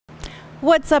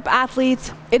What's up,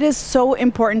 athletes? It is so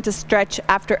important to stretch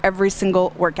after every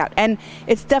single workout, and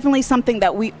it's definitely something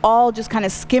that we all just kind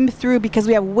of skim through because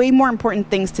we have way more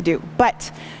important things to do.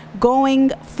 But going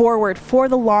forward for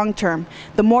the long term,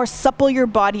 the more supple your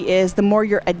body is, the more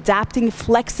you're adapting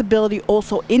flexibility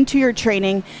also into your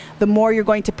training, the more you're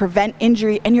going to prevent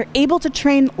injury and you're able to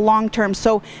train long term.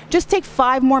 So just take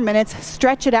 5 more minutes,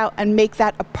 stretch it out, and make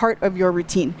that a part of your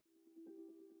routine.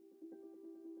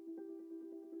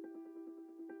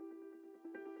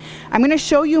 I'm going to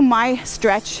show you my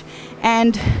stretch,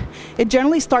 and it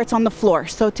generally starts on the floor.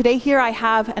 So today here I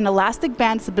have an elastic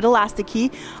band. It's a bit elasticy.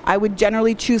 I would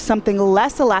generally choose something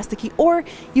less elasticy, or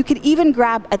you could even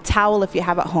grab a towel if you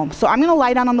have at home. So I'm going to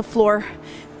lie down on the floor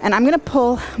and I'm going to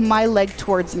pull my leg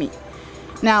towards me.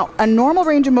 Now, a normal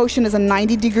range of motion is a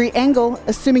 90-degree angle,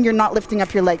 assuming you're not lifting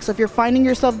up your leg. So if you're finding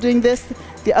yourself doing this,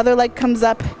 the other leg comes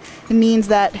up, it means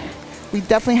that we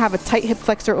definitely have a tight hip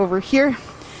flexor over here.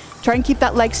 Try and keep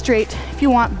that leg straight. If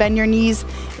you want, bend your knees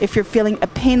if you're feeling a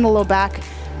pain in the low back,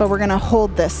 but we're gonna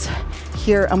hold this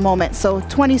here a moment. So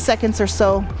 20 seconds or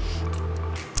so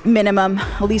minimum,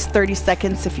 at least 30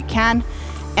 seconds if you can.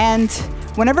 And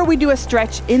whenever we do a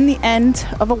stretch in the end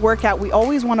of a workout, we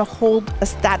always wanna hold a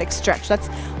static stretch. That's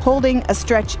holding a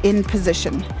stretch in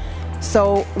position.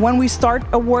 So when we start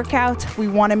a workout, we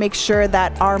wanna make sure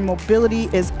that our mobility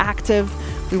is active.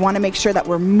 We wanna make sure that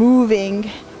we're moving,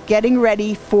 getting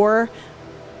ready for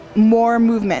more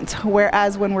movement.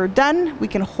 Whereas when we're done, we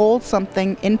can hold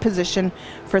something in position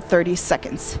for 30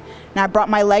 seconds. Now I brought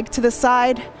my leg to the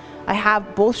side. I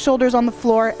have both shoulders on the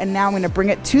floor, and now I'm going to bring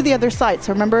it to the other side.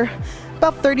 So remember,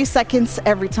 about 30 seconds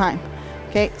every time.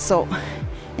 Okay, so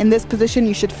in this position,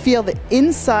 you should feel the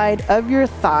inside of your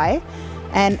thigh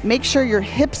and make sure your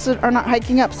hips are not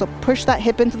hiking up. So push that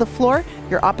hip into the floor,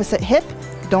 your opposite hip.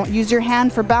 Don't use your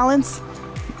hand for balance.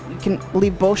 You can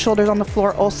leave both shoulders on the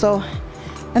floor also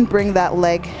and bring that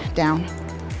leg down.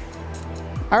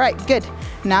 All right, good.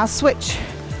 Now switch.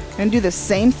 We're gonna do the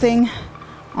same thing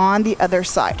on the other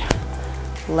side.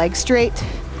 Leg straight,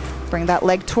 bring that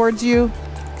leg towards you.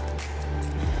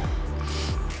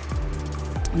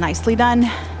 Nicely done.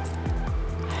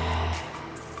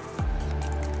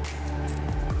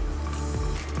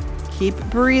 Keep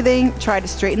breathing, try to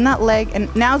straighten that leg.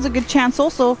 And now's a good chance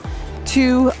also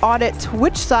to audit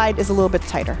which side is a little bit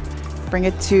tighter. Bring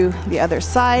it to the other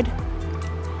side.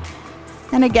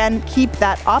 And again, keep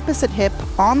that opposite hip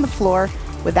on the floor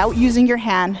without using your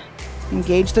hand.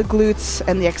 Engage the glutes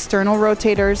and the external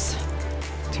rotators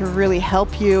to really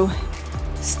help you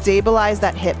stabilize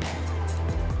that hip.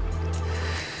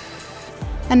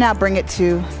 And now bring it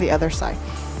to the other side.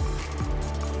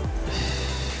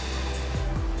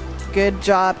 Good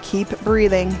job, keep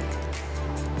breathing.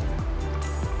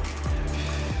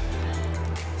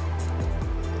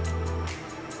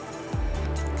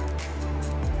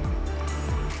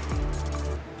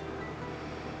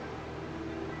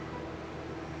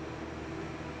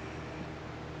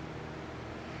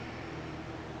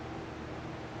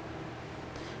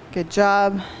 Good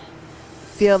job.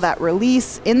 Feel that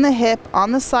release in the hip,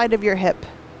 on the side of your hip,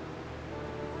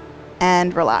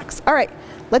 and relax. All right,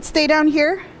 let's stay down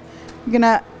here. You're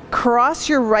gonna cross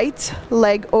your right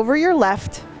leg over your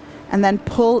left and then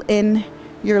pull in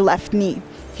your left knee.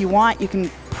 If you want, you can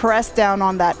press down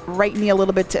on that right knee a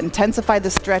little bit to intensify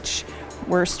the stretch.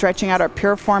 We're stretching out our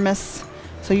piriformis.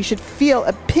 So you should feel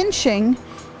a pinching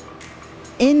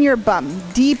in your bum,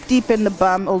 deep, deep in the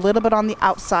bum, a little bit on the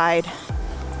outside.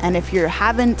 And if you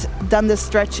haven't done this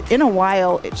stretch in a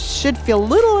while, it should feel a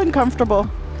little uncomfortable,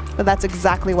 but that's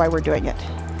exactly why we're doing it,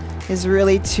 is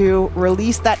really to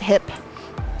release that hip.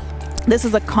 This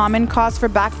is a common cause for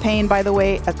back pain, by the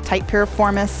way, a tight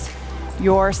piriformis.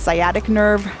 Your sciatic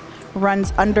nerve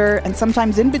runs under and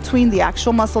sometimes in between the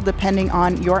actual muscle depending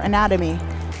on your anatomy.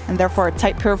 And therefore a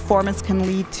tight piriformis can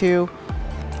lead to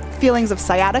feelings of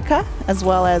sciatica as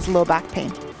well as low back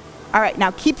pain. All right, now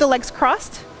keep the legs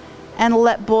crossed and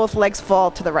let both legs fall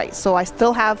to the right. So I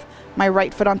still have my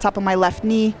right foot on top of my left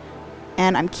knee,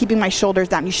 and I'm keeping my shoulders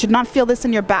down. You should not feel this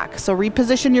in your back, so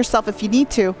reposition yourself if you need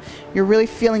to. You're really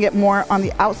feeling it more on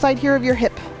the outside here of your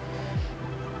hip.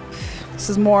 This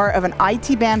is more of an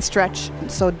IT band stretch,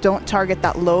 so don't target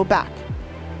that low back.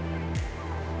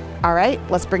 All right,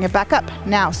 let's bring it back up.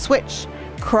 Now switch,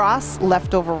 cross,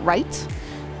 left over right.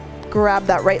 Grab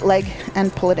that right leg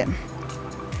and pull it in.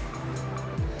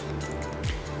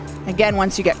 Again,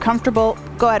 once you get comfortable,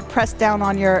 go ahead, press down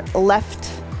on your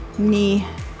left knee.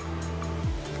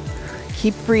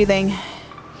 Keep breathing.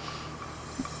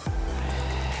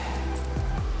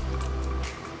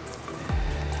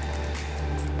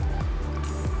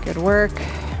 Good work.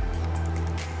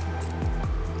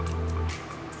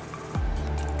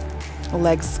 The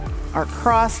legs are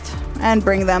crossed, and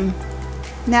bring them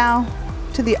now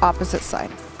to the opposite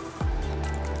side.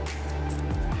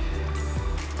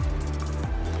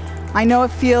 I know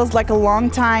it feels like a long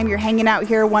time. You're hanging out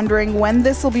here wondering when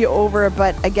this will be over,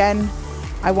 but again,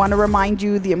 I want to remind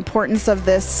you the importance of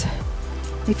this.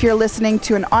 If you're listening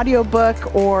to an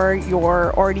audiobook or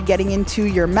you're already getting into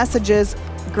your messages,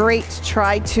 great.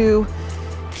 Try to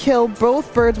kill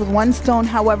both birds with one stone.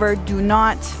 However, do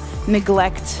not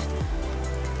neglect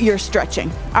your stretching.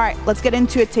 All right, let's get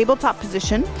into a tabletop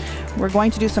position. We're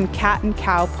going to do some cat and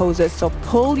cow poses. So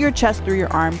pull your chest through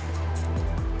your arm.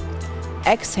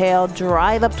 Exhale,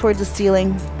 drive up towards the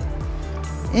ceiling.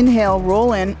 Inhale,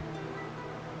 roll in.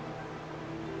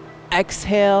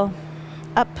 Exhale,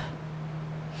 up.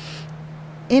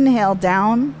 Inhale,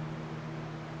 down.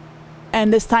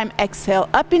 And this time, exhale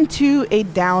up into a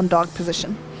down dog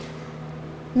position.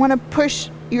 You want to push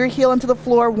your heel into the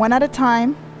floor one at a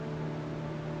time.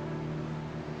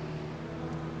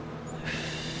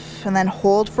 And then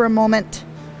hold for a moment.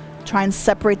 Try and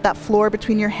separate that floor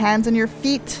between your hands and your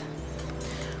feet.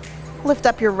 Lift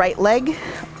up your right leg,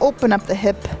 open up the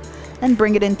hip, and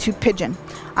bring it into pigeon.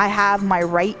 I have my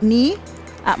right knee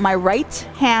at my right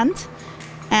hand,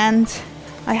 and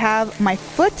I have my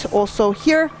foot also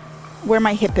here where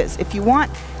my hip is. If you want,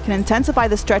 you can intensify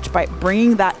the stretch by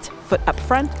bringing that foot up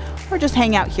front or just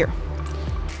hang out here.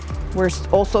 We're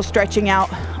also stretching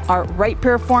out our right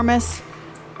piriformis,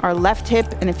 our left hip,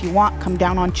 and if you want, come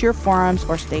down onto your forearms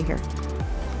or stay here.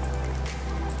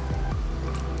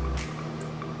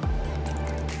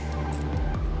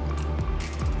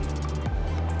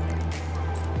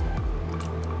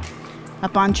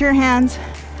 Up onto your hands,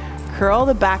 curl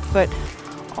the back foot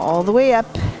all the way up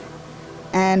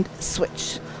and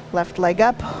switch. Left leg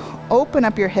up, open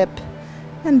up your hip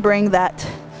and bring that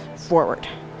forward.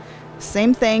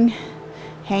 Same thing,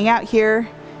 hang out here,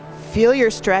 feel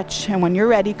your stretch, and when you're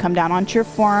ready, come down onto your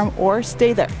forearm or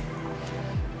stay there.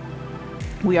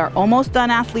 We are almost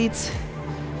done, athletes.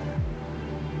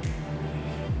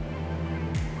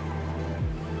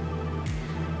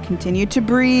 Continue to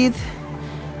breathe.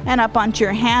 And up onto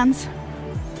your hands,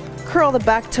 curl the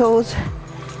back toes,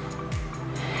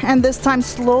 and this time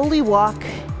slowly walk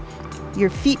your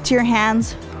feet to your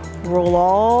hands, roll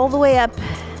all the way up,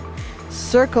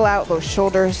 circle out those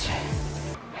shoulders.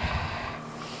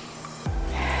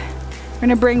 We're going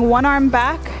to bring one arm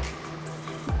back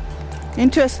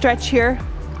into a stretch here.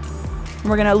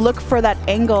 We're going to look for that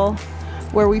angle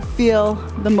where we feel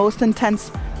the most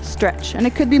intense stretch, and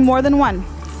it could be more than one.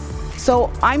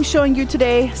 So I'm showing you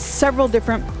today several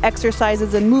different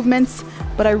exercises and movements,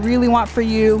 but I really want for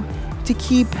you to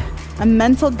keep a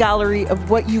mental gallery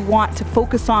of what you want to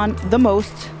focus on the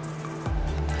most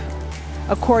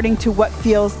according to what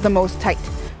feels the most tight.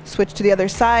 Switch to the other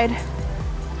side.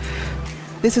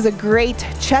 This is a great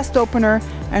chest opener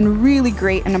and really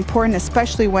great and important,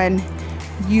 especially when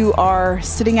you are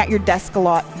sitting at your desk a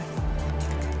lot.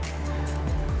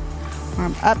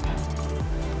 Arm up.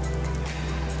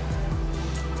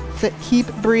 Sit, keep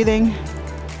breathing.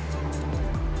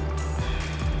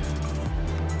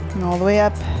 And all the way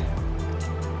up.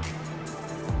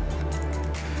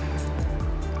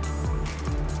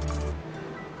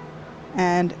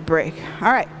 And break.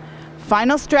 All right,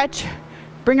 final stretch.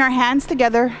 Bring our hands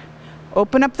together,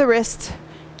 open up the wrists,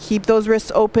 keep those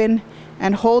wrists open,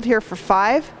 and hold here for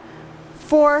 5,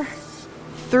 4,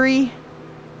 3,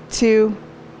 2,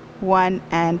 1,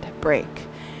 and break.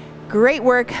 Great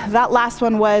work. That last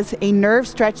one was a nerve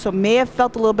stretch, so may have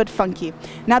felt a little bit funky.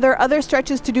 Now there are other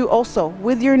stretches to do also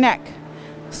with your neck.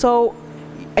 So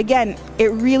again,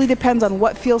 it really depends on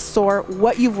what feels sore,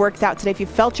 what you've worked out today. If you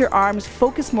felt your arms,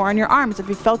 focus more on your arms. If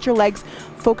you felt your legs,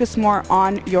 focus more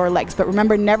on your legs. But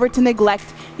remember never to neglect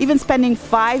even spending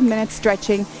 5 minutes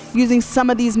stretching, using some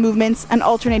of these movements and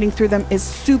alternating through them is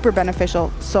super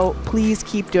beneficial. So please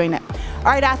keep doing it.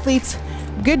 All right, athletes,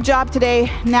 good job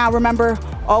today. Now remember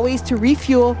always to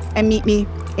refuel and meet me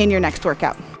in your next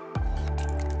workout.